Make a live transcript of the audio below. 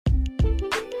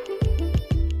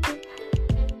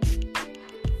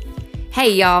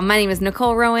Hey y'all, my name is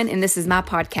Nicole Rowan and this is my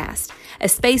podcast, a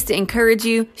space to encourage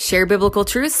you, share biblical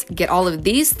truths, get all of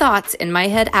these thoughts in my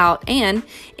head out, and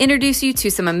introduce you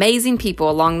to some amazing people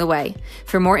along the way.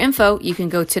 For more info, you can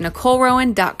go to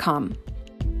NicoleRowan.com.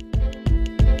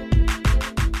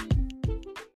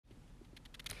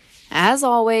 As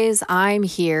always, I'm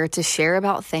here to share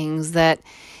about things that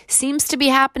seems to be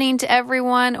happening to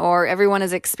everyone or everyone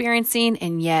is experiencing,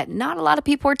 and yet not a lot of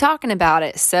people are talking about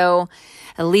it. So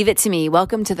leave it to me.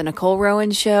 Welcome to the Nicole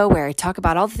Rowan Show, where I talk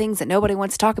about all the things that nobody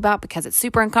wants to talk about because it's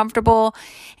super uncomfortable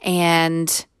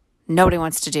and nobody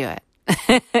wants to do it.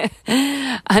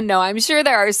 I know, I'm sure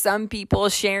there are some people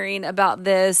sharing about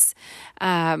this,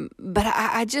 but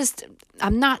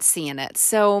I'm not seeing it.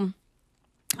 So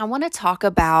I want to talk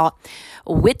about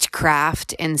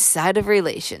witchcraft inside of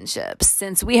relationships.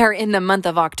 Since we are in the month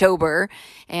of October,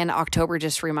 and October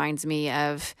just reminds me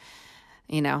of,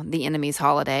 the enemy's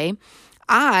holiday,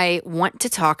 I want to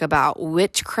talk about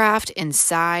witchcraft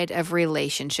inside of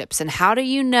relationships. And how do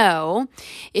you know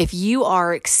if you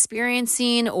are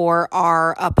experiencing or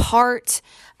are a part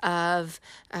of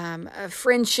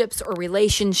friendships or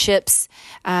relationships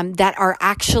that are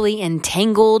actually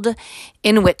entangled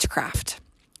in witchcraft?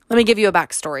 Let me give you a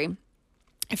backstory.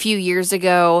 A few years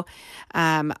ago,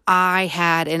 I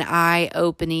had an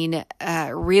eye-opening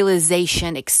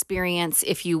realization experience,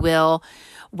 if you will,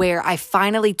 where I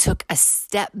finally took a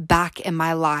step back in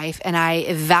my life and I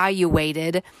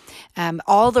evaluated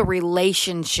all the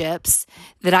relationships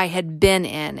that I had been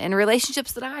in, and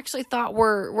relationships that I actually thought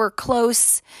were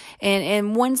close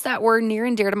and ones that were near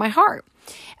and dear to my heart.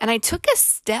 And I took a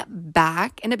step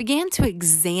back and I began to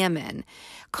examine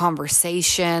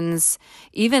conversations,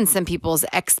 even some people's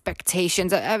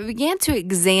expectations. I began to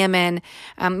examine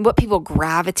what people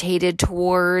gravitated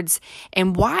towards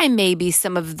and why maybe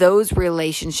some of those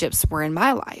relationships were in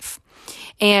my life.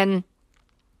 And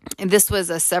this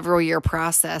was a several-year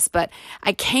process, but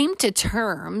I came to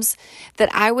terms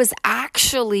that I was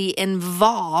actually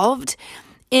involved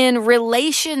in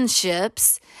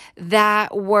relationships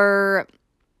that were,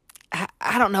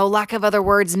 lack of other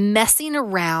words, messing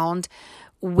around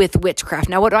with witchcraft.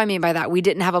 Now, what do I mean by that? We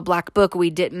didn't have a black book. We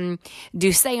didn't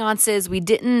do seances. We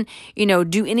didn't,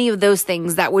 do any of those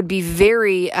things that would be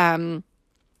very, out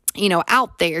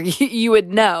there. You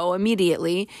would know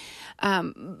immediately.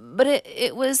 But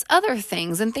it was other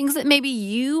things and things that maybe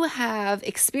you have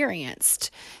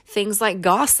experienced. Things like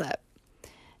gossip.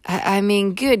 I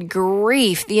mean, good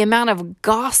grief, the amount of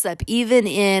gossip, even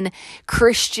in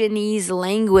Christianese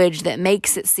language, that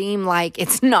makes it seem like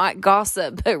it's not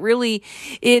gossip, but really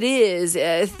it is.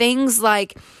 Things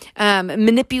like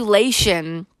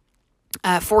manipulation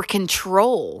for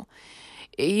control.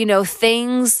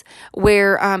 Things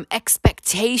where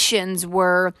expectations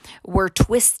were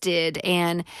twisted,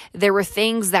 and there were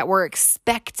things that were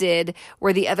expected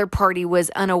where the other party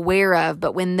was unaware of.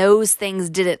 But when those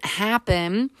things didn't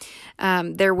happen,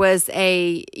 there was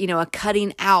a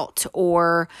cutting out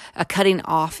or a cutting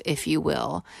off, if you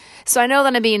will. So I know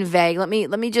that I'm being vague. Let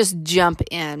me just jump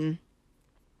in.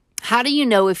 How do you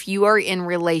know if you are in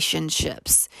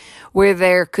relationships where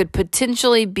there could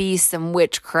potentially be some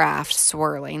witchcraft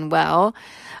swirling? Well,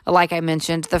 like I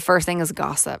mentioned, the first thing is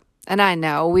gossip. And I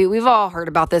know we've all heard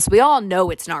about this. We all know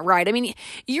it's not right. I mean,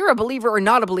 you're a believer or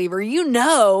not a believer,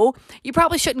 you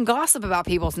probably shouldn't gossip about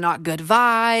people. It's not good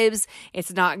vibes.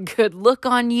 It's not good look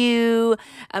on you.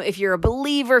 If you're a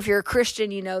believer, if you're a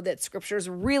Christian, you know that scripture is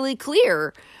really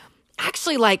clear.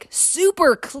 Actually, like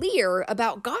super clear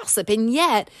about gossip, and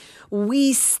yet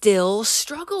we still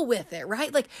struggle with it,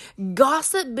 right? Like,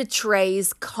 gossip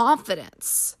betrays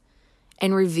confidence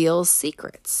and reveals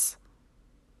secrets,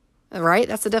 right?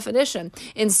 That's the definition.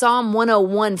 In Psalm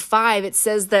 101:5, it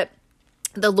says that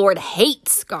the Lord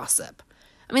hates gossip.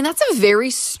 I mean, that's a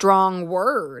very strong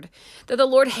word, that the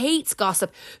Lord hates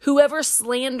gossip. Whoever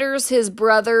slanders his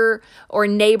brother or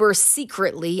neighbor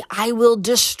secretly, I will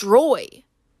destroy.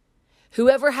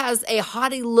 Whoever has a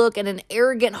haughty look and an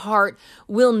arrogant heart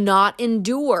will not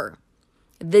endure.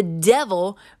 The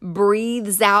devil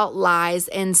breathes out lies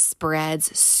and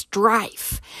spreads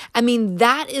strife. I mean,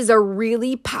 that is a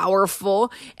really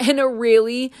powerful and a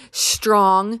really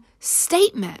strong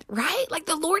statement, right? Like,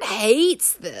 the Lord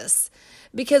hates this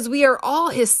because we are all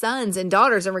his sons and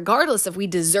daughters, and regardless if we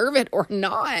deserve it or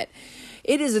not,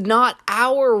 it is not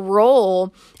our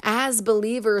role as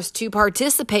believers to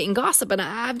participate in gossip. And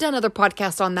I've done other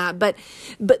podcasts on that. But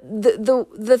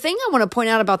the thing I want to point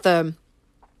out about the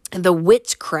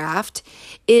witchcraft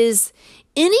is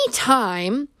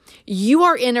anytime you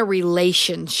are in a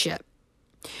relationship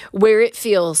where it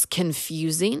feels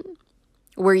confusing,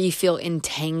 where you feel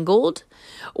entangled,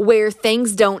 where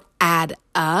things don't add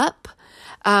up,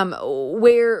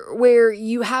 where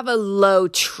you have a low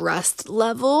trust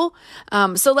level.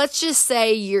 So let's just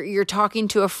say you're talking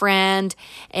to a friend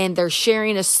and they're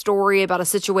sharing a story about a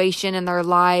situation in their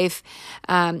life,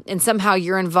 and somehow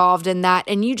you're involved in that,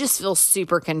 and you just feel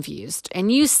super confused,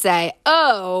 and you say,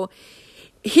 "Oh,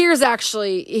 here's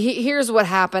what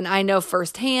happened. I know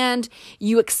firsthand."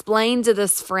 You explain to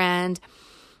this friend,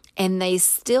 and they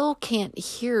still can't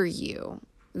hear you.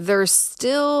 They're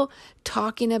still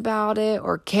talking about it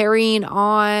or carrying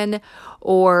on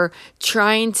or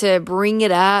trying to bring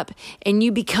it up, and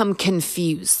you become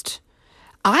confused.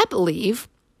 I believe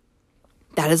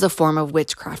that is a form of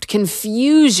witchcraft.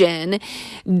 Confusion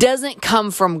doesn't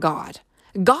come from God.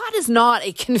 God is not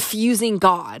a confusing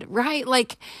God, right?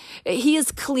 Like, he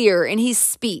is clear and he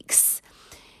speaks.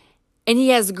 And he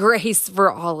has grace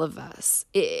for all of us.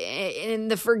 In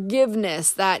the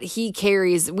forgiveness that he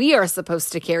carries, we are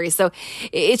supposed to carry. So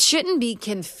it shouldn't be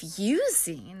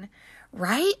confusing,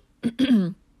 right?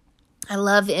 I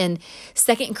love in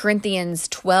 2 Corinthians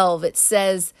 12, it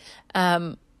says,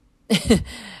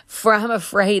 "For I'm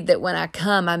afraid that when I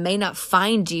come, I may not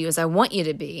find you as I want you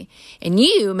to be, and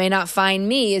you may not find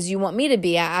me as you want me to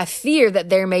be. I fear that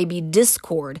there may be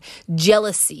discord,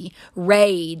 jealousy,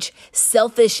 rage,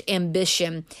 selfish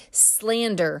ambition,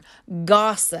 slander,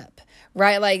 gossip,"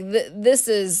 right? Like this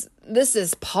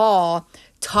is Paul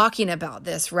talking about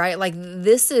this, right? Like,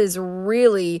 this is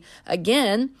really,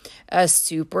 again, a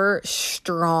super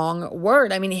strong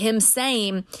word. I mean, him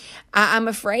saying, I'm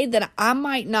afraid that I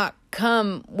might not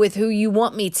come with who you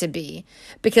want me to be,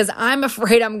 because I'm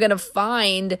afraid I'm going to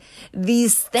find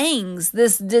these things,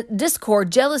 this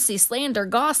discord, jealousy, slander,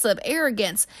 gossip,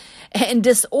 arrogance, and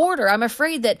disorder. I'm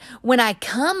afraid that when I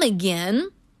come again,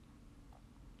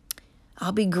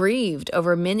 I'll be grieved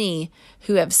over many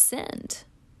who have sinned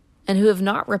and who have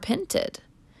not repented.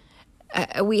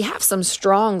 We have some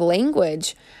strong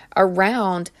language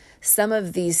around some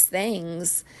of these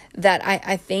things that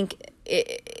I think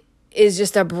is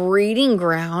just a breeding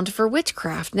ground for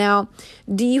witchcraft. Now,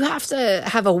 do you have to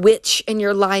have a witch in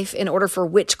your life in order for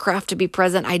witchcraft to be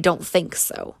present? I don't think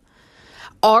so.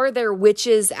 Are there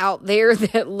witches out there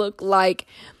that look like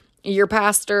your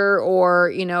pastor or,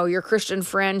 your Christian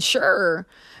friend? Sure.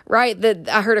 Right?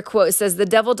 I heard a quote. It says, "The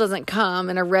devil doesn't come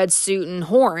in a red suit and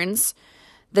horns.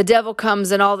 The devil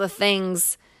comes in all the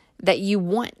things that you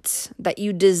want, that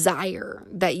you desire,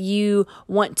 that you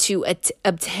want to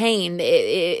obtain."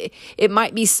 It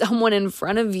might be someone in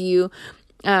front of you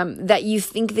that you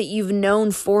think that you've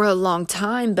known for a long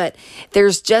time, but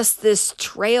there's just this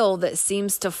trail that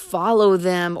seems to follow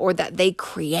them or that they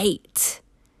create,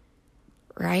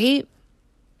 right?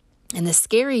 And the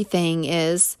scary thing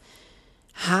is,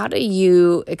 how do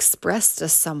you express to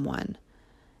someone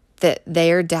that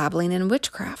they are dabbling in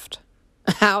witchcraft?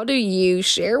 How do you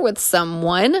share with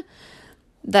someone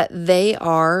that they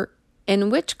are in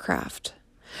witchcraft?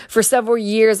 For several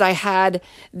years, I had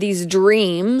these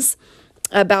dreams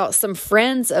about some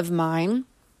friends of mine,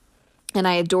 and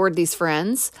I adored these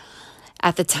friends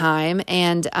at the time.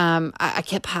 And I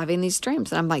kept having these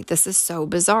dreams, and I'm like, this is so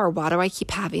bizarre. Why do I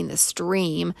keep having this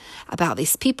dream about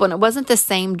these people? And it wasn't the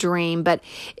same dream, but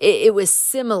it was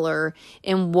similar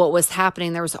in what was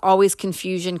happening. There was always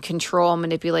confusion, control,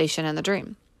 manipulation in the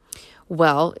dream.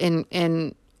 Well,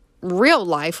 in real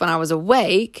life, when I was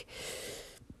awake,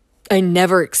 I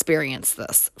never experienced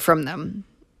this from them.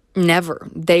 Never.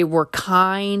 They were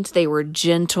kind. They were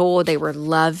gentle. They were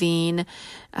loving.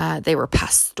 They were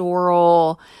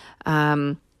pastoral.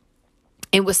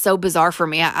 It was so bizarre for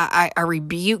me. I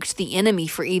rebuked the enemy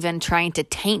for even trying to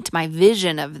taint my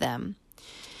vision of them.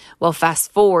 Well,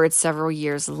 fast forward several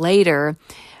years later,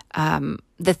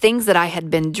 the things that I had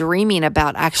been dreaming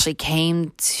about actually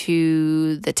came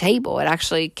to the table. It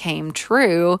actually came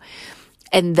true.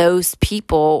 And those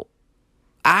people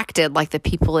acted like the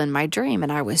people in my dream.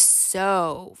 And I was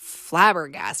so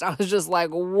flabbergasted. I was just like,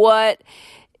 what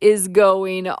is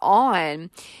going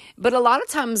on? But a lot of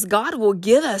times God will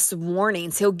give us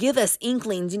warnings. He'll give us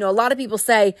inklings. A lot of people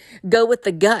say, go with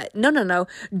the gut. No.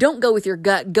 Don't go with your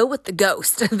gut. Go with the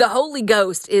ghost. The Holy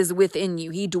Ghost is within you.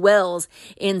 He dwells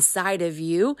inside of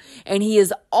you. And he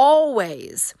is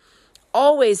always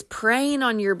praying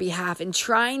on your behalf and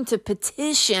trying to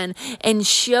petition and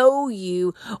show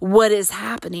you what is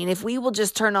happening. If we will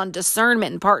just turn on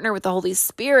discernment and partner with the Holy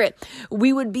Spirit,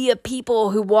 we would be a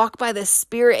people who walk by the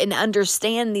Spirit and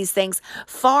understand these things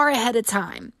far ahead of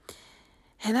time.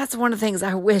 And that's one of the things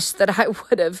I wish that I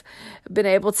would have been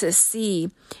able to see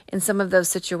in some of those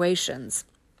situations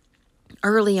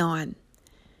early on.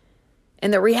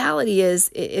 And the reality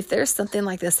is, if there's something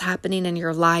like this happening in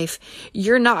your life,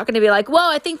 you're not going to be like,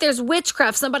 well, I think there's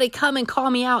witchcraft. Somebody come and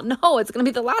call me out. No, it's going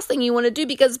to be the last thing you want to do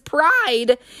because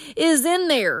pride is in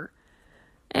there.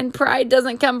 And pride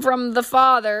doesn't come from the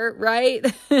Father, right?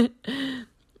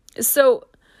 So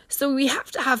we have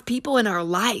to have people in our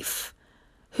life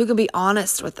who can be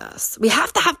honest with us. We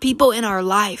have to have people in our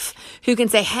life who can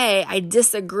say, hey, I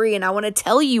disagree and I want to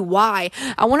tell you why.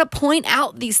 I want to point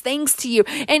out these things to you.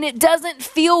 And it doesn't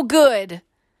feel good.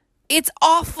 It's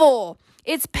awful.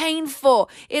 It's painful.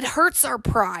 It hurts our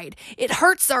pride. It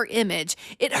hurts our image.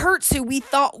 It hurts who we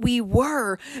thought we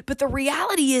were. But the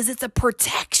reality is it's a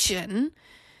protection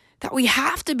that we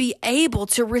have to be able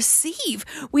to receive.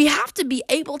 We have to be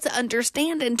able to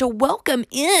understand and to welcome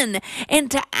in and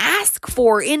to ask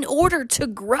for in order to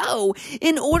grow,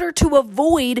 in order to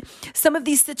avoid some of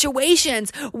these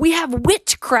situations. We have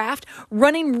witchcraft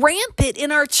running rampant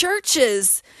in our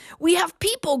churches. We have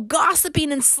people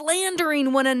gossiping and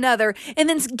slandering one another and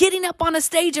then getting up on a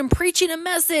stage and preaching a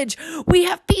message. We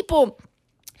have people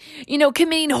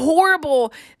committing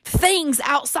horrible things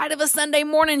outside of a Sunday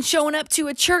morning, showing up to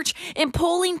a church and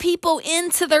pulling people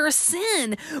into their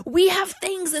sin. We have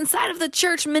things inside of the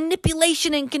church,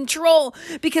 manipulation and control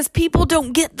because people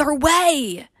don't get their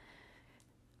way.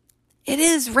 It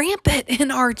is rampant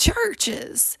in our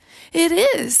churches. It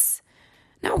is.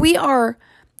 Now, we are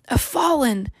a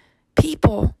fallen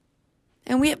people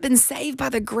and we have been saved by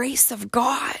the grace of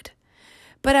God.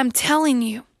 But I'm telling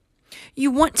you, you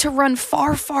want to run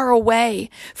far, far away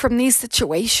from these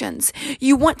situations.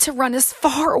 You want to run as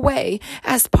far away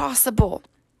as possible.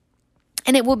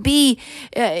 And it will be,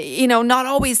 not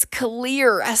always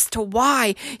clear as to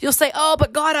why. You'll say, oh,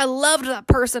 but God, I loved that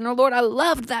person. Or Lord, I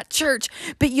loved that church.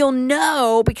 But you'll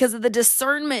know because of the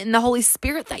discernment and the Holy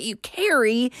Spirit that you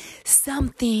carry,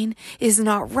 something is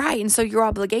not right. And so your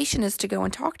obligation is to go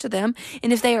and talk to them.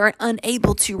 And if they are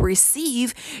unable to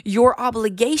receive, your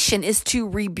obligation is to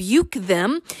rebuke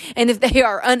them. And if they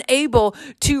are unable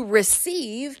to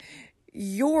receive,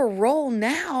 your role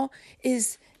now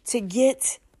is to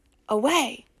get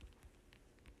away.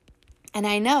 And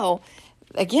I know,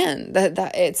 again, that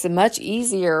it's much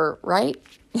easier, right?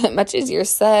 Much easier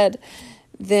said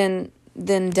than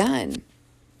done.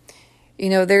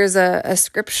 There's a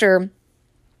scripture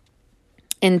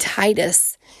in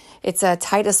Titus. It's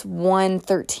Titus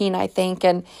 1:13, I think.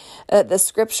 And the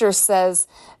scripture says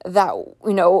that,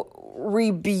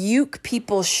 rebuke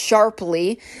people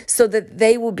sharply so that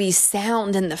they will be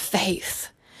sound in the faith.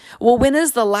 Well, when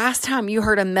is the last time you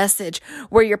heard a message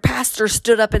where your pastor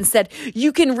stood up and said,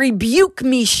 you can rebuke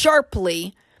me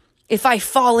sharply if I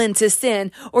fall into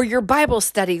sin, or your Bible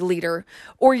study leader,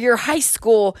 or your high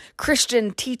school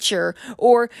Christian teacher,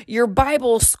 or your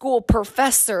Bible school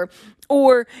professor,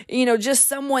 or, just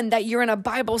someone that you're in a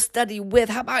Bible study with?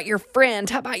 How about your friend?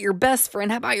 How about your best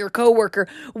friend? How about your coworker?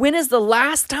 When is the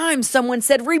last time someone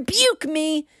said, rebuke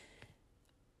me?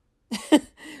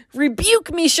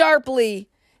 Rebuke me sharply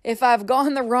if I've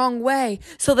gone the wrong way,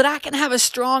 so that I can have a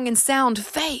strong and sound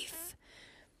faith.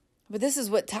 But this is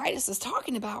what Titus is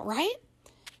talking about, right?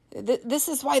 This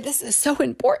is why this is so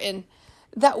important,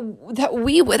 that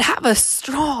we would have a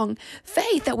strong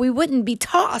faith, that we wouldn't be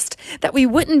tossed, that we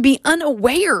wouldn't be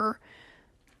unaware.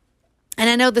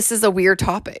 And I know this is a weird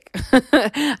topic.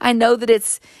 I know that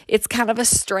it's kind of a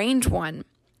strange one.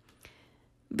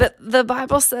 But the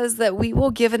Bible says that we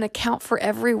will give an account for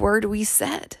every word we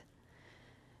said.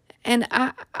 And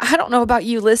I don't know about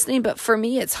you listening, but for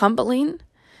me, it's humbling.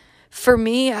 For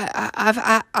me,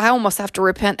 I almost have to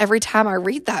repent every time I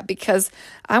read that, because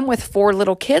I'm with 4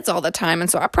 little kids all the time. And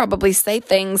so I probably say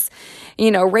things,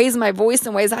 raise my voice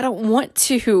in ways I don't want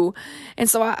to. And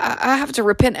so I have to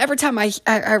repent every time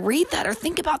I read that or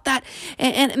think about that.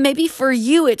 And maybe for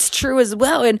you, it's true as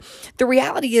well. And the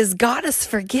reality is God is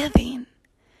forgiving.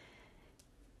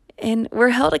 And we're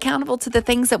held accountable to the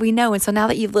things that we know. And so now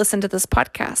that you've listened to this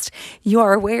podcast, you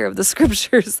are aware of the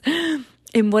scriptures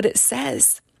and what it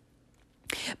says.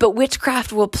 But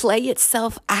witchcraft will play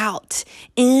itself out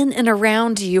in and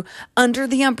around you under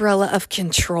the umbrella of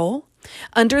control,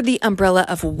 under the umbrella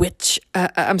of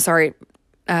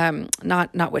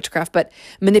not witchcraft, but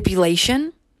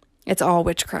manipulation. It's all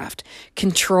witchcraft.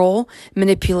 Control,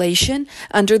 manipulation,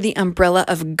 under the umbrella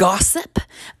of gossip,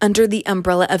 under the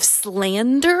umbrella of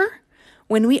slander.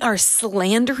 When we are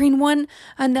slandering one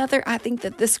another, I think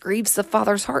that this grieves the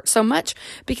Father's heart so much,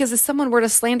 because if someone were to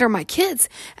slander my kids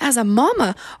as a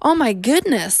mama, oh my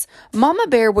goodness, Mama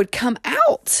Bear would come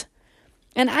out.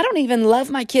 And I don't even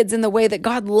love my kids in the way that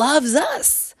God loves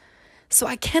us. So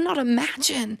I cannot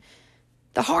imagine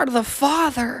the heart of the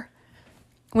Father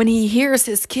when he hears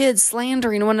his kids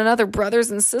slandering one another,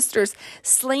 brothers and sisters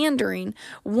slandering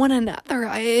one another.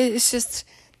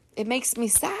 It makes me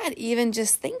sad even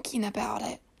just thinking about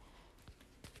it.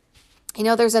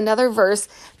 There's another verse.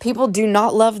 People do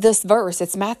not love this verse.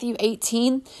 It's Matthew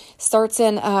 18, starts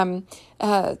in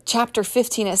chapter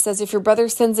 15. It says, if your brother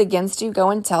sins against you, go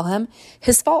and tell him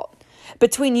his fault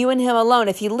between you and him alone.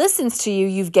 If he listens to you,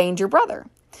 you've gained your brother.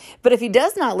 But if he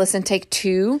does not listen,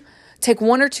 take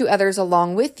one or two others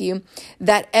along with you,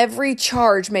 that every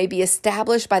charge may be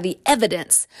established by the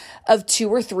evidence of 2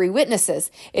 or 3 witnesses.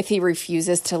 If he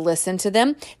refuses to listen to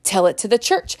them, tell it to the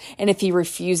church. And if he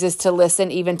refuses to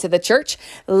listen even to the church,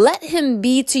 let him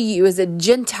be to you as a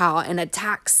Gentile and a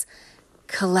tax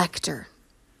collector.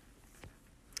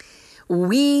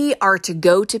 We are to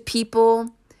go to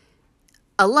people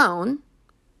alone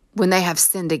when they have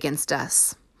sinned against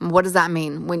us. What does that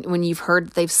mean? When you've heard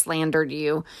that they've slandered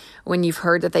you, when you've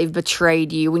heard that they've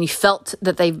betrayed you, when you felt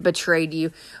that they've betrayed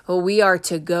you, well, we are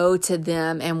to go to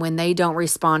them. And when they don't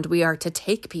respond, we are to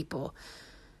take people.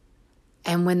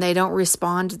 And when they don't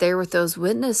respond there with those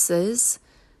witnesses,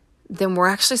 then we're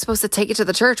actually supposed to take it to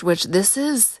the church, which this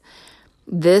is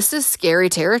scary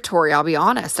territory. I'll be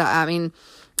honest. I mean,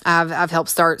 I've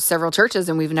helped start several churches,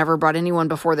 and we've never brought anyone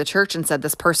before the church and said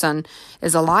this person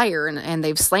is a liar and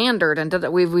they've slandered, and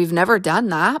we've never done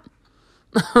that.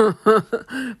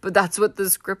 But that's what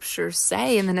the scriptures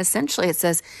say. And then essentially it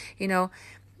says,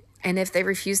 and if they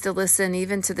refuse to listen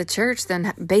even to the church,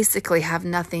 then basically have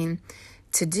nothing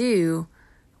to do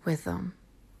with them.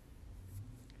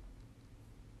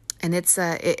 And it's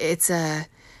a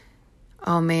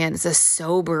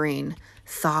sobering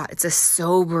thought. It's a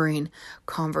sobering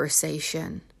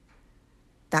conversation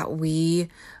that we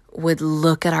would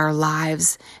look at our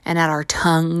lives and at our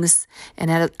tongues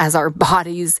and as our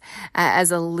bodies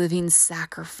as a living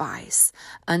sacrifice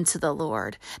unto the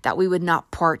Lord, that we would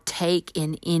not partake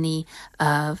in any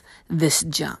of this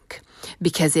junk,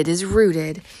 because it is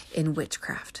rooted in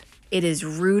witchcraft. It is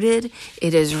rooted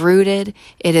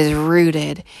in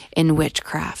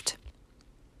witchcraft.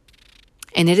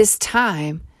 And it is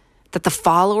time that the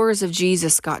followers of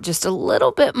Jesus got just a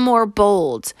little bit more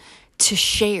bold to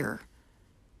share,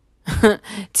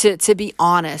 to be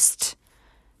honest,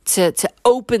 to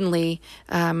openly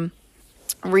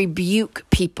rebuke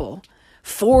people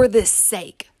for the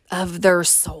sake of their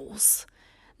souls,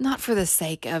 not for the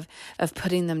sake of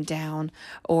putting them down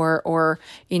or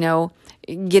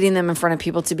getting them in front of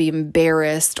people to be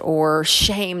embarrassed or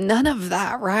shame. None of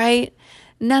that, right?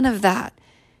 None of that.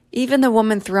 Even the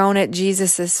woman thrown at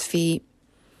Jesus's feet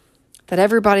that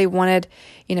everybody wanted,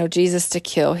 Jesus to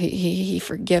kill, he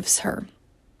forgives her.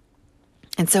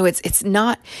 And so it's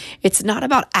not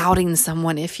about outing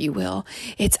someone, if you will.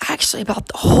 It's actually about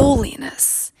the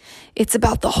holiness. It's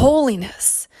about the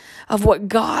holiness of what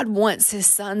God wants his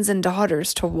sons and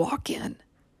daughters to walk in.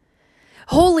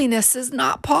 Holiness is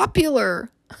not popular.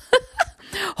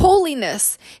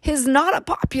 Holiness is not a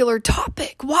popular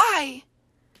topic. Why?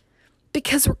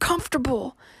 Because we're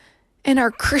comfortable in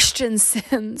our Christian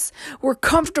sins. We're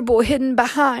comfortable hidden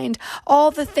behind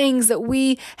all the things that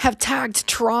we have tagged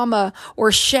trauma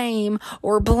or shame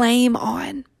or blame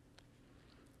on.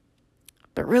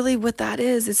 But really what that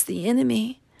is, it's the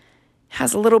enemy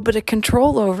has a little bit of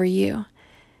control over you,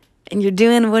 and you're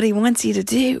doing what he wants you to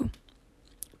do.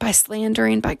 By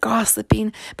slandering, by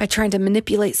gossiping, by trying to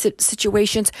manipulate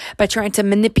situations, by trying to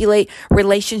manipulate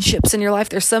relationships in your life.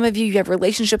 There's some of you have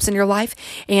relationships in your life,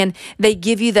 and they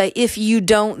give you the if you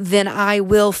don't, then I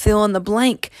will fill in the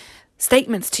blank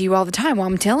statements to you all the time. Well,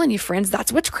 I'm telling you, friends,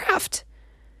 that's witchcraft.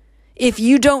 If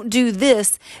you don't do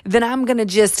this, then I'm going to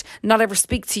just not ever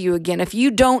speak to you again. If you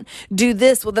don't do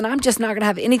this, well, then I'm just not going to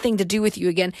have anything to do with you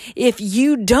again. If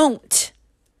you don't.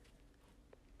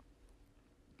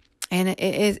 And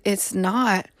it's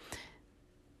not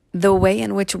the way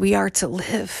in which we are to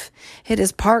live. It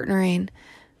is partnering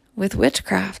with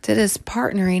witchcraft. It is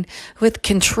partnering with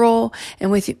control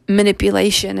and with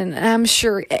manipulation. And I'm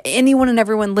sure anyone and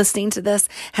everyone listening to this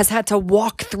has had to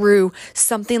walk through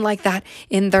something like that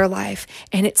in their life.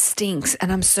 And it stinks. And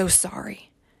I'm so sorry.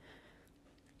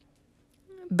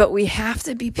 But we have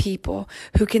to be people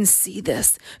who can see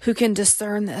this, who can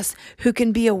discern this, who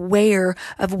can be aware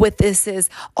of what this is,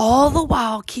 all the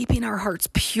while keeping our hearts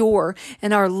pure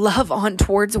and our love on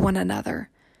towards one another.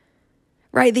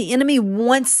 Right? The enemy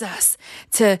wants us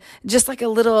to, just like a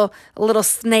little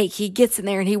snake, he gets in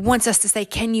there and he wants us to say,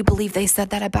 can you believe they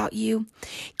said that about you?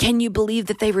 Can you believe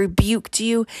that they rebuked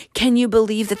you? Can you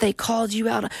believe that they called you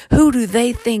out? Who do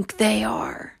they think they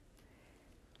are?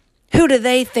 Who do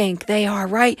they think they are,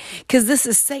 right? Because this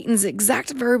is Satan's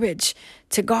exact verbiage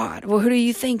to God. Well, who do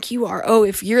you think you are? Oh,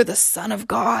 if you're the Son of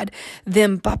God,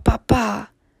 then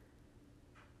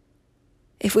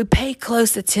If we pay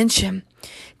close attention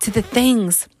to the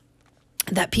things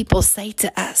that people say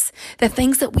to us, the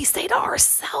things that we say to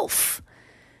ourselves,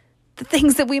 the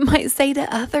things that we might say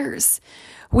to others,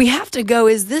 we have to go,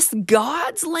 is this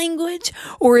God's language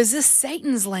or is this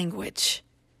Satan's language?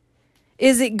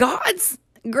 Is it God's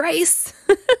grace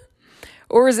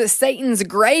or is it Satan's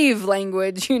grave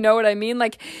language? You know what I mean?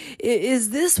 Like, is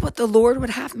this what the Lord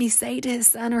would have me say to his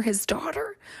son or his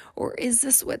daughter? Or is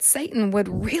this what Satan would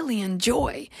really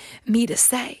enjoy me to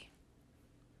say?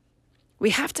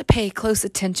 We have to pay close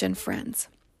attention, friends.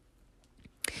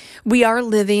 We are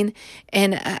living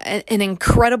in an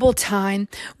incredible time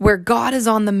where God is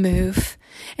on the move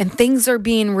and things are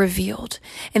being revealed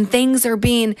and things are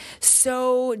being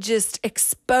so just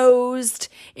exposed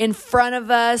in front of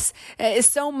us. It's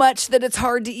so much that it's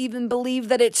hard to even believe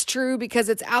that it's true because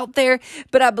it's out there.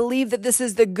 But I believe that this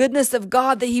is the goodness of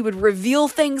God, that he would reveal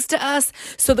things to us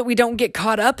so that we don't get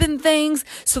caught up in things,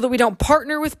 so that we don't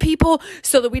partner with people,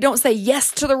 so that we don't say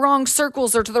yes to the wrong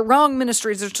circles or to the wrong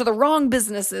ministries or to the wrong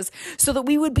businesses, so that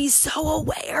we would be so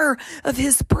aware of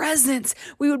his presence.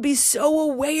 We would be so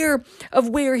aware of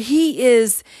where he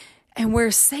is and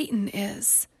where Satan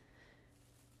is.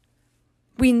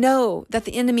 We know that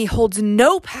the enemy holds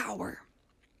no power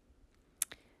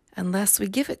unless we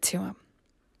give it to him.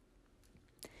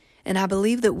 And I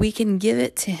believe that we can give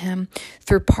it to him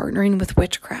through partnering with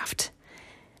witchcraft.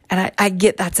 And I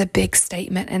get that's a big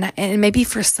statement. And maybe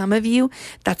for some of you,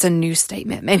 that's a new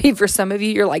statement. Maybe for some of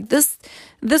you, you're like, this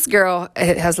girl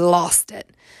has lost it.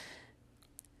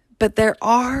 But there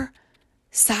are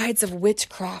sides of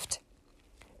witchcraft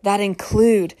that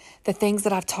include the things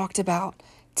that I've talked about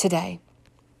today.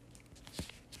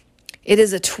 It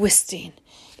is a twisting.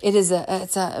 It's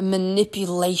a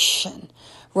manipulation,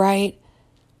 right?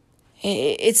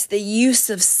 It's the use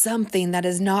of something that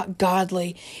is not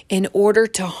godly in order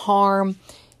to harm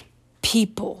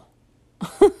people.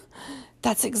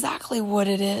 That's exactly what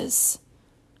it is.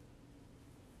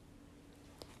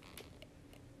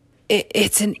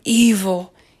 It's an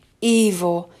evil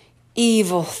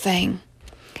thing.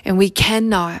 And we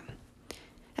cannot,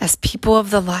 as people of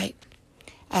the light,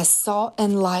 as salt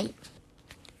and light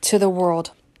to the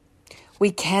world,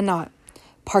 we cannot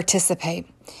participate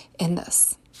in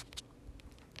this.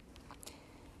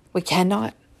 We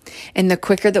cannot. And the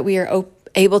quicker that we are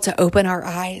able to open our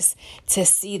eyes to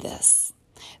see this,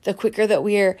 the quicker that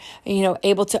we are,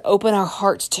 able to open our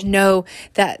hearts to know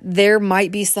that there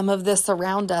might be some of this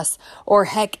around us or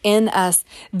heck in us,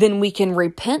 then we can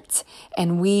repent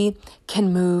and we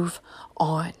can move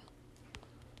on.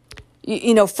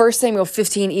 1 Samuel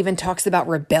 15 even talks about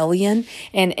rebellion,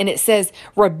 and it says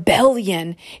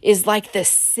rebellion is like the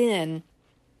sin.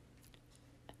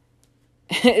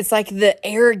 It's like the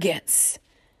arrogance,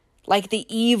 like the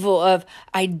evil of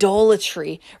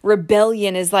idolatry.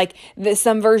 Rebellion is like,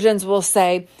 some versions will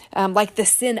say, like the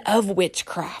sin of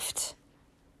witchcraft.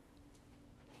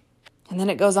 And then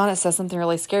it goes on, it says something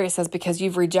really scary. It says, because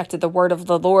you've rejected the word of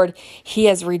the Lord, he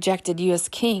has rejected you as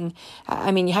king.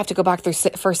 I mean, you have to go back through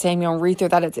 1 Samuel and read through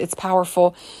that. It's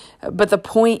powerful. But the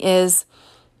point is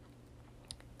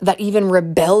that even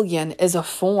rebellion is a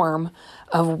form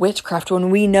of witchcraft when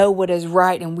we know what is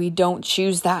right and we don't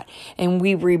choose that and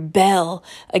we rebel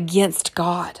against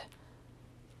God.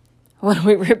 When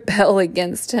we rebel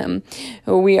against him,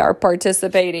 we are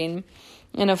participating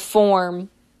in a form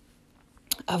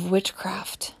of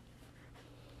witchcraft.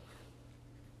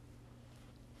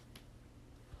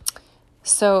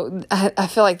 So I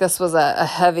feel like this was a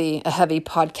heavy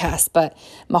podcast, but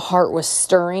my heart was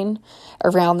stirring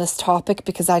around this topic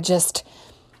because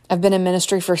I've been in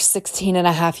ministry for 16 and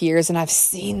a half years and I've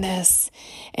seen this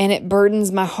and it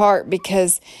burdens my heart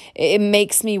because it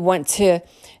makes me want to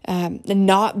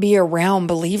not be around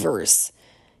believers.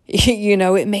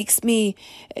 It makes me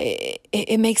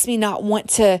not want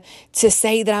to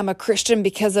say that I'm a Christian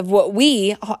because of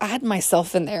I'll add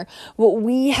myself in there, what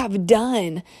we have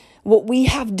done, what we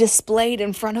have displayed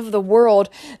in front of the world.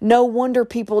 No wonder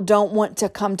people don't want to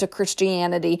come to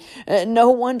Christianity. No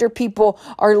wonder people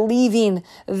are leaving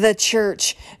the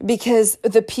church because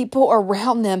the people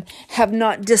around them have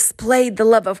not displayed the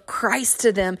love of Christ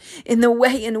to them in the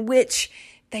way in which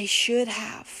they should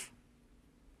have.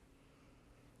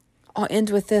 I'll end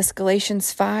with this.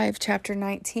 Galatians 5, chapter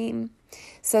 19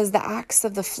 says the acts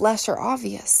of the flesh are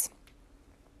obvious.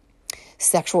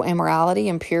 Sexual immorality,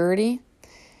 impurity,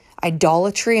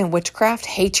 idolatry and witchcraft,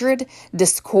 hatred,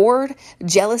 discord,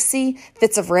 jealousy,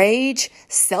 fits of rage,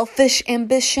 selfish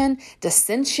ambition,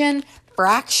 dissension,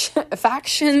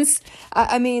 factions.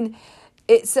 I mean,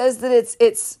 it says that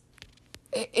it's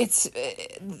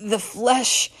the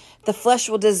flesh. The flesh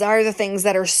will desire the things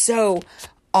that are so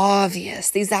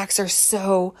obvious. These acts are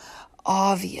so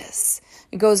obvious.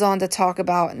 It goes on to talk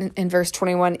about in verse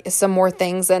 21 some more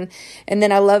things. And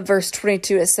then I love verse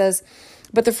 22. It says,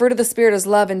 but the fruit of the Spirit is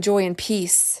love and joy and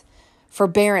peace,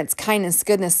 forbearance, kindness,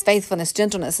 goodness, faithfulness,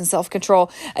 gentleness, and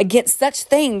self-control. Against such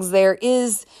things there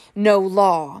is no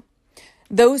law.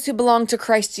 Those who belong to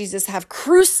Christ Jesus have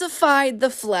crucified the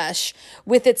flesh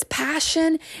with its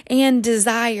passion and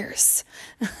desires.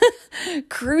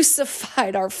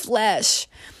 Crucified our flesh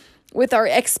with our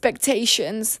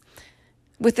expectations,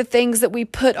 with the things that we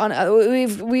put on.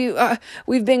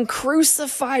 We've been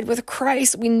crucified with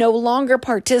Christ. We no longer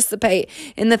participate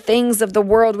in the things of the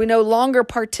world. We no longer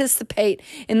participate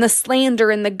in the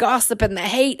slander and the gossip and the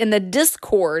hate and the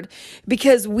discord,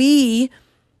 because we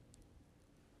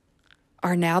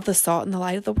are now the salt and the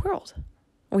light of the world.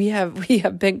 We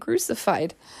have been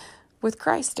crucified with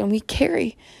Christ, and we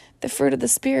carry the fruit of the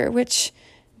Spirit, which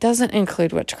doesn't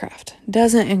include witchcraft,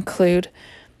 doesn't include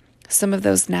some of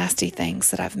those nasty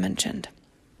things that I've mentioned,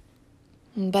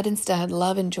 but instead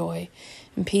love and joy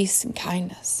and peace and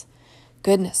kindness,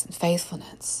 goodness and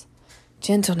faithfulness,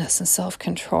 gentleness and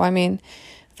self-control. I mean,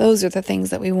 those are the things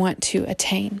that we want to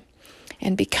attain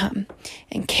and become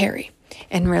and carry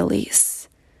and release.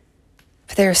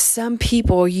 There are some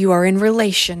people, you are in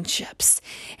relationships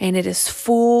and it is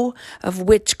full of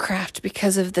witchcraft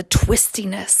because of the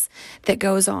twistiness that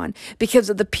goes on, because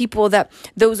of the people that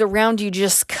those around you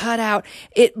just cut out.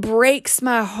 It breaks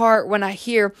my heart when I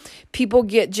hear people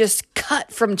get just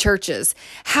cut from churches.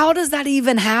 How does that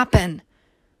even happen?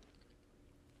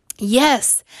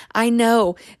 Yes, I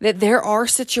know that there are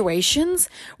situations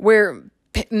where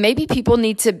maybe people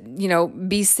need to,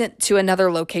 be sent to another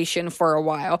location for a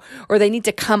while, or they need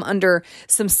to come under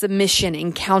some submission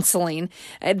and counseling.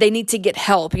 They need to get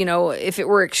help, if it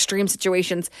were extreme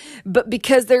situations. But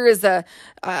because there is a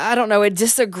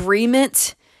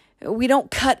disagreement, we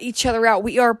don't cut each other out.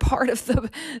 We are part of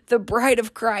the bride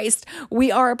of Christ.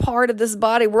 We are a part of this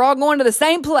body. We're all going to the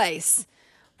same place.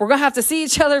 We're going to have to see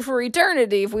each other for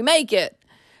eternity if we make it,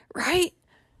 right?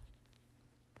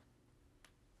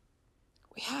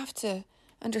 We have to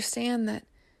understand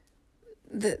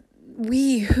that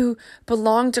we who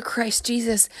belong to Christ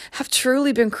Jesus have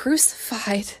truly been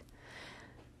crucified.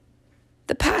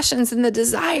 The passions and the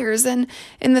desires and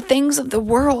the things of the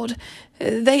world,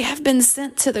 they have been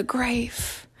sent to the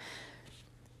grave.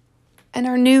 And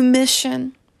our new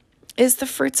mission is the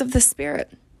fruits of the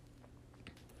Spirit.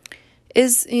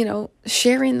 Is,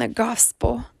 sharing the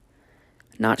gospel,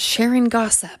 not sharing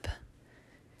gossip.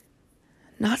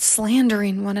 Not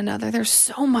slandering one another. There's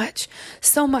so much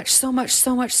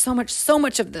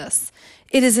of this.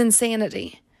 It is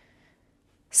insanity.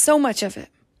 So much of it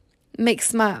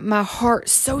makes my heart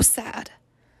so sad.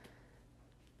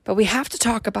 But we have to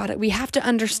talk about it. We have to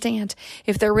understand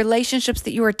if there are relationships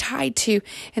that you are tied to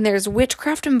and there's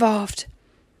witchcraft involved.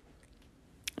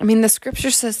 I mean, the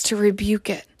scripture says to rebuke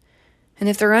it. And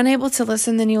if they're unable to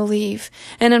listen, then you'll leave.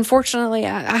 And unfortunately,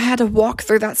 I had to walk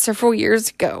through that several years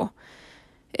ago.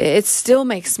 It still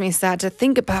makes me sad to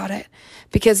think about it,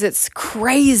 because it's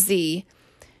crazy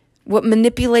what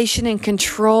manipulation and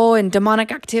control and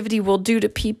demonic activity will do to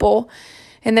people.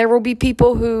 And there will be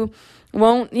people who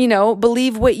won't,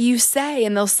 believe what you say,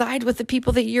 and they'll side with the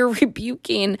people that you're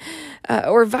rebuking,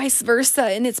 or vice versa.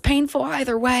 And it's painful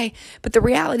either way. But the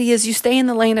reality is you stay in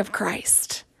the lane of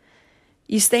Christ.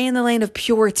 You stay in the lane of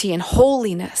purity and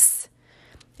holiness,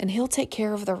 and He'll take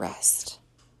care of the rest.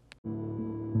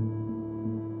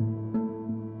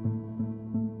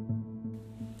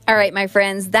 All right, my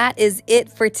friends, that is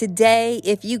it for today.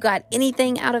 If you got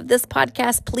anything out of this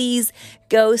podcast, please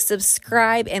go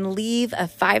subscribe and leave a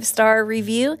 5-star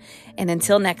review. And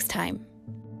until next time.